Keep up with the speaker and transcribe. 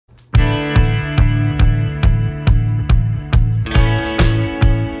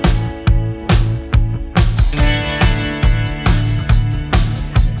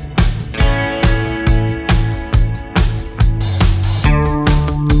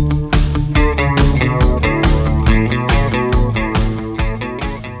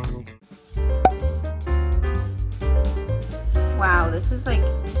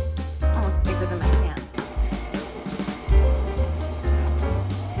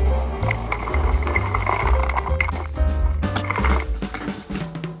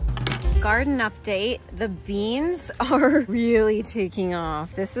garden update. The beans are really taking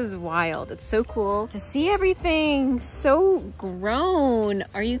off. This is wild. It's so cool to see everything so grown.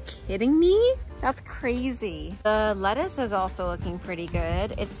 Are you kidding me? That's crazy. The lettuce is also looking pretty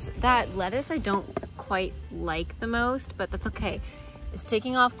good. It's that lettuce I don't quite like the most, but that's okay. It's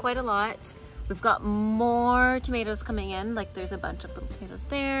taking off quite a lot. We've got more tomatoes coming in, like there's a bunch of little tomatoes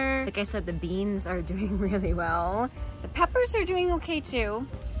there. Like I said, the beans are doing really well. The peppers are doing okay too.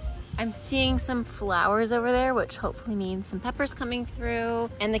 I'm seeing some flowers over there, which hopefully means some peppers coming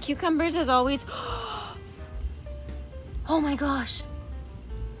through. And the cucumbers as always. Oh my gosh.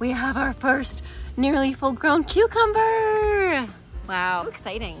 We have our first nearly full grown cucumber. Wow,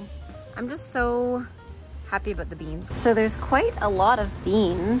 exciting. I'm just so happy about the beans. So there's quite a lot of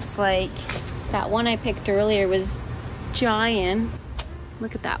beans. Like that one I picked earlier was giant.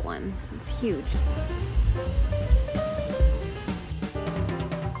 Look at that one, it's huge.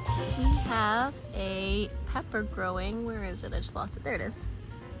 We have a pepper growing. Where is it? I just lost it, there it is.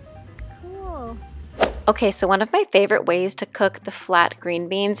 Cool. Okay, so one of my favorite ways to cook the flat green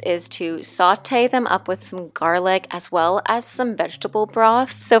beans is to saute them up with some garlic as well as some vegetable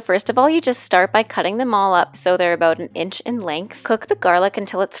broth. So first of all, you just start by cutting them all up so they're about 1 inch in length. Cook the garlic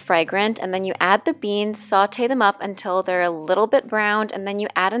until it's fragrant, and then you add the beans, saute them up until they're a little bit browned, and then you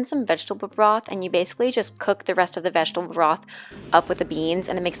add in some vegetable broth, and you basically just cook the rest of the vegetable broth up with the beans,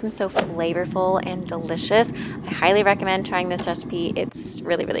 and it makes them so flavorful and delicious. I highly recommend trying this recipe. It's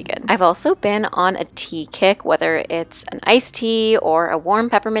really, really good. I've also been on a tea kick, whether it's an iced tea or a warm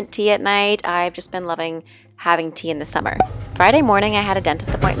peppermint tea at night. I've just been loving having tea in the summer. Friday morning I had a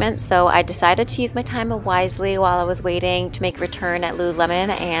dentist appointment, so I decided to use my time wisely while I was waiting to make a return at Lululemon,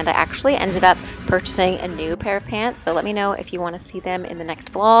 and I actually ended up purchasing a new pair of pants, so let me know if you want to see them in the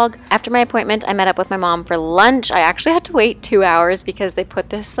next vlog. After my appointment, I met up with my mom for lunch. I actually had to wait 2 hours because they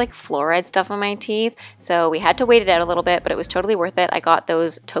put this like fluoride stuff on my teeth, so we had to wait it out a little bit, but it was totally worth it. I got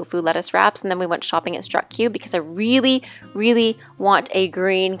those tofu lettuce wraps, and then we went shopping at Struck Cube because I really, really want a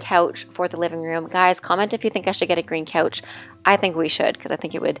green couch for the living room. Guys, comment if you think I should get a green couch. I think we should, because I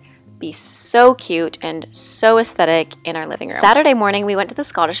think it would be so cute and so aesthetic in our living room. Saturday morning we went to the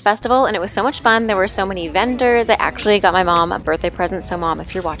Scottish Festival and it was so much fun. There were so many vendors. I actually got my mom a birthday present, so mom,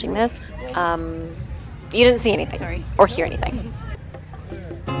 if you're watching this, you didn't see anything. Sorry. Or hear anything.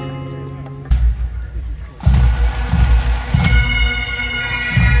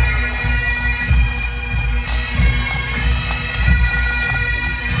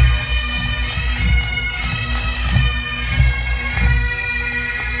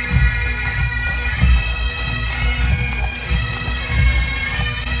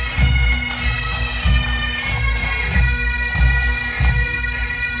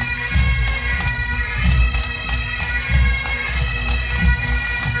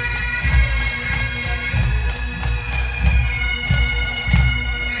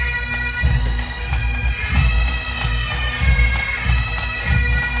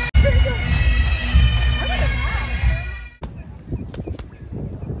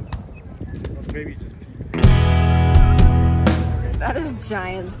 That is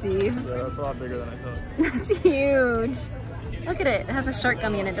giant, Steve. Yeah, that's a lot bigger than I thought. That's huge. Look at it. It has a shark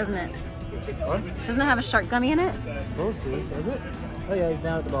gummy in it, doesn't it? What? Doesn't it have a shark gummy in it? It's supposed to, does it? Oh yeah, he's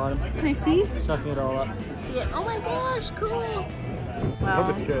down at the bottom. Can I see? Sucking it all up. See it? Oh my gosh, cool. Wow. I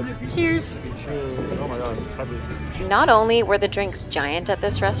hope it's good. Cheers. Cheers. Oh my god, it's heavy. Not only were the drinks giant at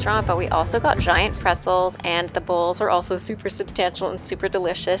this restaurant, but we also got giant pretzels, and the bowls were also super substantial and super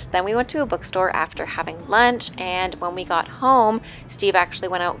delicious. Then we went to a bookstore after having lunch, and when we got home, Steve actually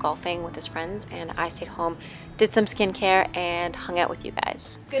went out golfing with his friends, and I stayed home, did some skincare, and hung out with you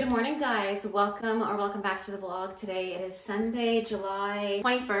guys. Good morning, guys. Welcome back to the vlog. Today it is Sunday, July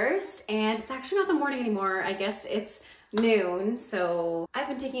 21st, and it's actually not the morning anymore. I guess it's noon, so I've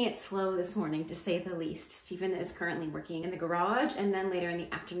been taking it slow this morning, to say the least. Stephen is currently working in the garage, and then later in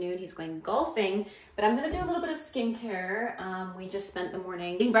the afternoon he's going golfing, but I'm gonna do a little bit of skincare. We just spent the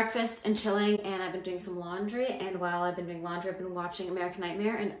morning eating breakfast and chilling, and I've been doing some laundry, and while I've been doing laundry, I've been watching American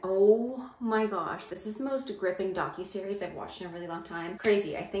Nightmare, and oh my gosh, this is the most gripping docuseries I've watched in a really long time.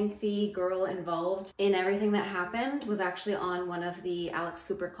 Crazy. I think the girl involved in everything that happened was actually on one of the Alex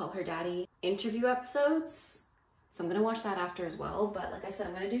Cooper Call Her Daddy interview episodes. So I'm gonna watch that after as well. But like I said,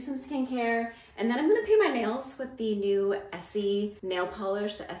 I'm gonna do some skincare, and then I'm gonna paint my nails with the new Essie nail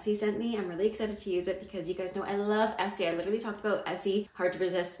polish that Essie sent me. I'm really excited to use it because you guys know I love Essie. I literally talked about Essie Hard to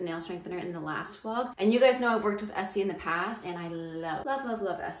Resist nail strengthener in the last vlog. And you guys know I've worked with Essie in the past, and I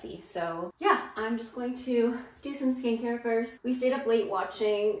love Essie. So yeah, I'm just going to do some skincare first. We stayed up late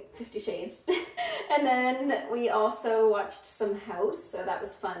watching 50 Shades And then we also watched some House, so that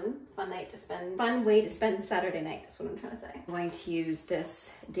was fun. Fun way to spend Saturday night, is what I'm trying to say. I'm going to use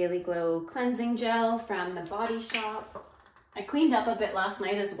this Daily Glow cleansing gel from the Body Shop. I cleaned up a bit last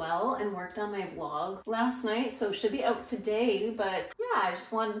night as well and worked on my vlog last night, so it should be out today. But yeah, I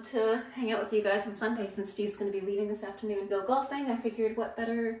just wanted to hang out with you guys on Sunday since Steve's going to be leaving this afternoon to go golfing. I figured what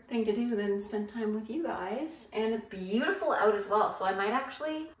better thing to do than spend time with you guys. And it's beautiful out as well, so I might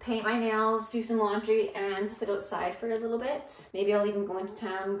actually paint my nails, do some laundry, and sit outside for a little bit. Maybe I'll even go into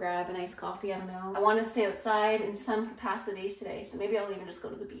town, grab a nice coffee, I don't know. I want to stay outside in some capacities today, so maybe I'll even just go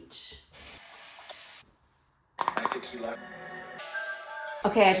to the beach. I think he left.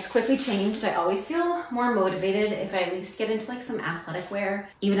 Okay, I just quickly changed. I always feel more motivated if I at least get into like some athletic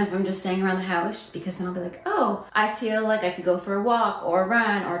wear, even if I'm just staying around the house, just because then I'll be like, oh, I feel like I could go for a walk or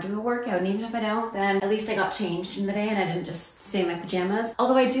run or do a workout. And even if I don't, then at least I got changed in the day and I didn't just stay in my pajamas.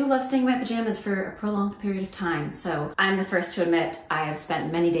 Although I do love staying in my pajamas for a prolonged period of time. So I'm the first to admit I have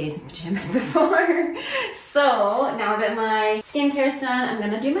spent many days in pajamas before. So now that my skincare is done, I'm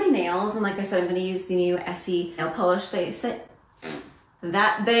gonna do my nails. And like I said, I'm gonna use the new Essie nail polish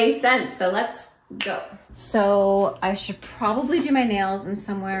that they sent, so let's go. So I should probably do my nails in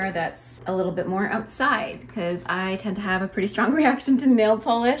somewhere that's a little bit more outside because I tend to have a pretty strong reaction to nail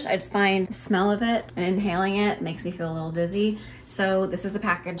polish. I just find the smell of it and inhaling it makes me feel a little dizzy. So this is the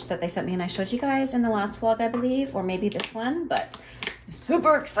package that they sent me and I showed you guys in the last vlog, I believe, or maybe this one, but I'm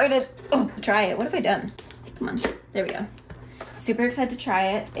super excited to try it. What have I done? Come on, there we go. Super excited to try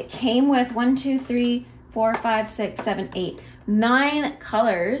it. It came with 9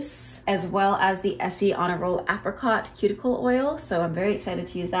 colors, as well as the Essie On a Roll Apricot Cuticle Oil, so I'm very excited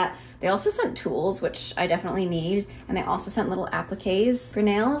to use that. They also sent tools, which I definitely need, and they also sent little appliques for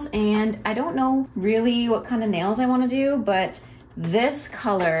nails, and I don't know really what kind of nails I want to do, but this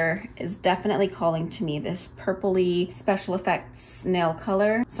color is definitely calling to me, this purpley special effects nail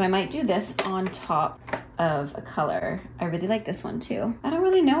color, so I might do this on top of a color. I really like this one too. I don't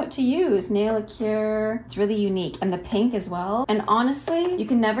really know what to use. Nail Liqueur, it's really unique, and the pink as well. And honestly, you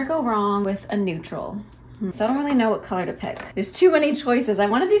can never go wrong with a neutral. So I don't really know what color to pick. There's too many choices. I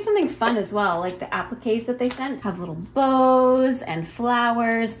want to do something fun as well, like the appliques that they sent have little bows and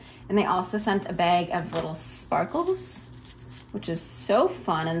flowers, and they also sent a bag of little sparkles, which is so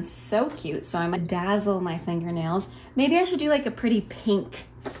fun and so cute. So I'm gonna dazzle my fingernails. Maybe I should do like a pretty pink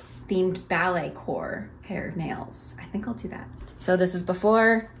themed ballet core pair of nails. I think I'll do that. So this is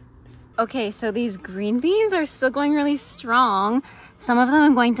before. Okay, so these green beans are still going really strong. Some of them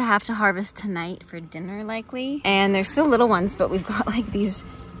I'm going to have to harvest tonight for dinner likely. And they're still little ones, but we've got like these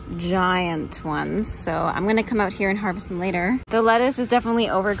giant ones. So I'm gonna come out here and harvest them later. The lettuce is definitely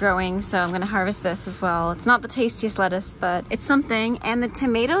overgrowing, so I'm gonna harvest this as well. It's not the tastiest lettuce, but it's something. And the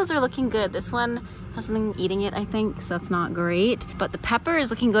tomatoes are looking good. This one has something eating it, I think, so that's not great. But the pepper is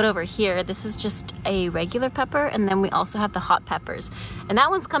looking good over here. This is just a regular pepper, and then we also have the hot peppers. And that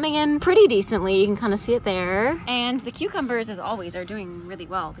one's coming in pretty decently. You can kind of see it there. And the cucumbers, as always, are doing really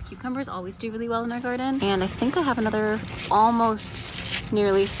well. The cucumbers always do really well in our garden. And I think I have another almost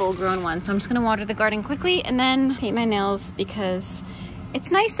nearly full-grown one. So I'm just gonna water the garden quickly and then paint my nails because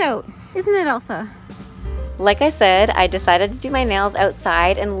it's nice out. Isn't it, Elsa? Like I said, I decided to do my nails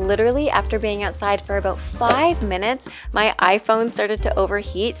outside, and literally after being outside for about 5 minutes, my iPhone started to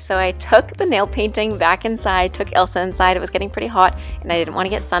overheat. So I took the nail painting back inside, took Elsa inside. It was getting pretty hot and I didn't want to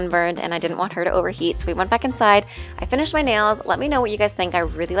get sunburned and I didn't want her to overheat. So we went back inside. I finished my nails. Let me know what you guys think. I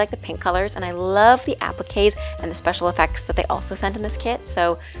really like the pink colors and I love the appliques and the special effects that they also sent in this kit.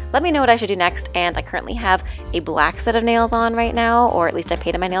 So let me know what I should do next. And I currently have a black set of nails on right now, or at least I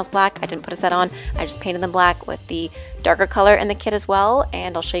painted my nails black. I didn't put a set on. I just painted them black with the darker color in the kit as well,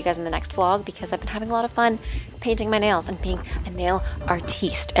 and I'll show you guys in the next vlog because I've been having a lot of fun painting my nails and being a nail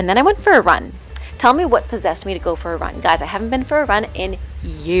artiste. And then I went for a run. Tell me what possessed me to go for a run. Guys, I haven't been for a run in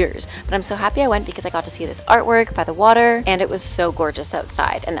years, but I'm so happy I went because I got to see this artwork by the water and it was so gorgeous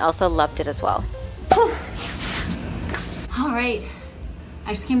outside, and Elsa loved it as well. All right.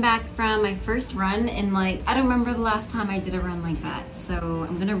 I just came back from my first run and like, I don't remember the last time I did a run like that. So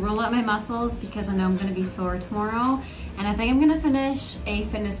I'm gonna roll out my muscles because I know I'm gonna be sore tomorrow. And I think I'm gonna finish a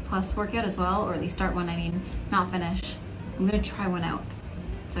Fitness Plus workout as well, or at least start one, I mean, not finish. I'm gonna try one out.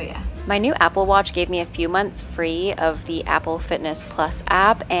 So yeah. My new Apple Watch gave me a few months free of the Apple Fitness Plus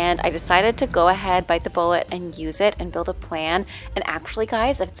app, and I decided to go ahead, bite the bullet, and use it and build a plan. And actually,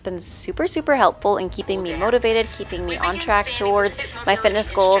 guys, it's been super, super helpful in keeping me motivated, keeping me on track towards my fitness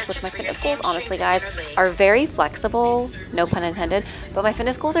goals, which my fitness goals, honestly, guys, are very flexible, no pun intended, but my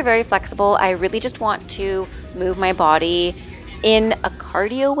fitness goals are very flexible. I really just want to move my body in a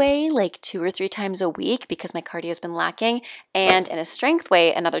cardio way, like 2 or 3 times a week because my cardio has been lacking, and in a strength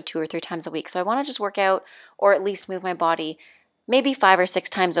way, another 2 or 3 times a week. So I want to just work out or at least move my body maybe 5 or 6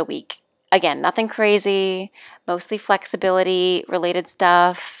 times a week. Again, nothing crazy, mostly flexibility related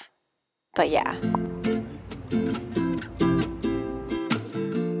stuff, but yeah.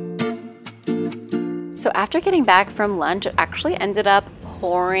 So after getting back from lunch, it actually ended up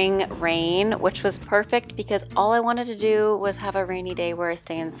pouring rain, which was perfect because all I wanted to do was have a rainy day where I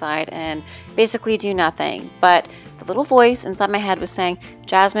stay inside and basically do nothing. But the little voice inside my head was saying,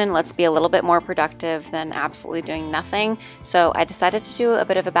 Jasmine, let's be a little bit more productive than absolutely doing nothing. So I decided to do a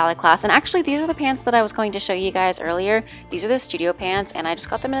bit of a ballet class. And actually, these are the pants that I was going to show you guys earlier. These are the studio pants, and I just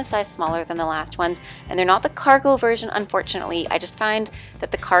got them in a size smaller than the last ones. And they're not the cargo version, unfortunately. I just find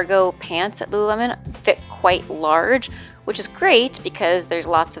that the cargo pants at Lululemon fit quite large, which is great because there's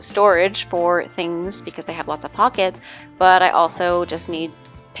lots of storage for things because they have lots of pockets, but I also just need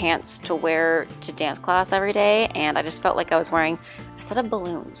pants to wear to dance class every day, and I just felt like I was wearing a set of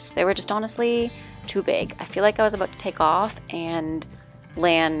balloons. They were just honestly too big. I feel like I was about to take off and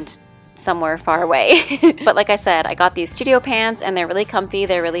land somewhere far away. But like I said, I got these studio pants and they're really comfy,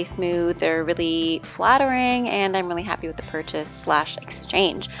 they're really smooth, they're really flattering, and I'm really happy with the purchase /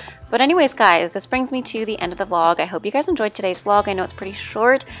 exchange. But anyways, guys, this brings me to the end of the vlog. I hope you guys enjoyed today's vlog. I know it's pretty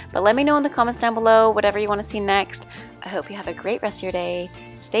short, but let me know in the comments down below whatever you want to see next. I hope you have a great rest of your day.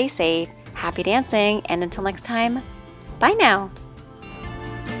 Stay safe, happy dancing, and until next time, bye now.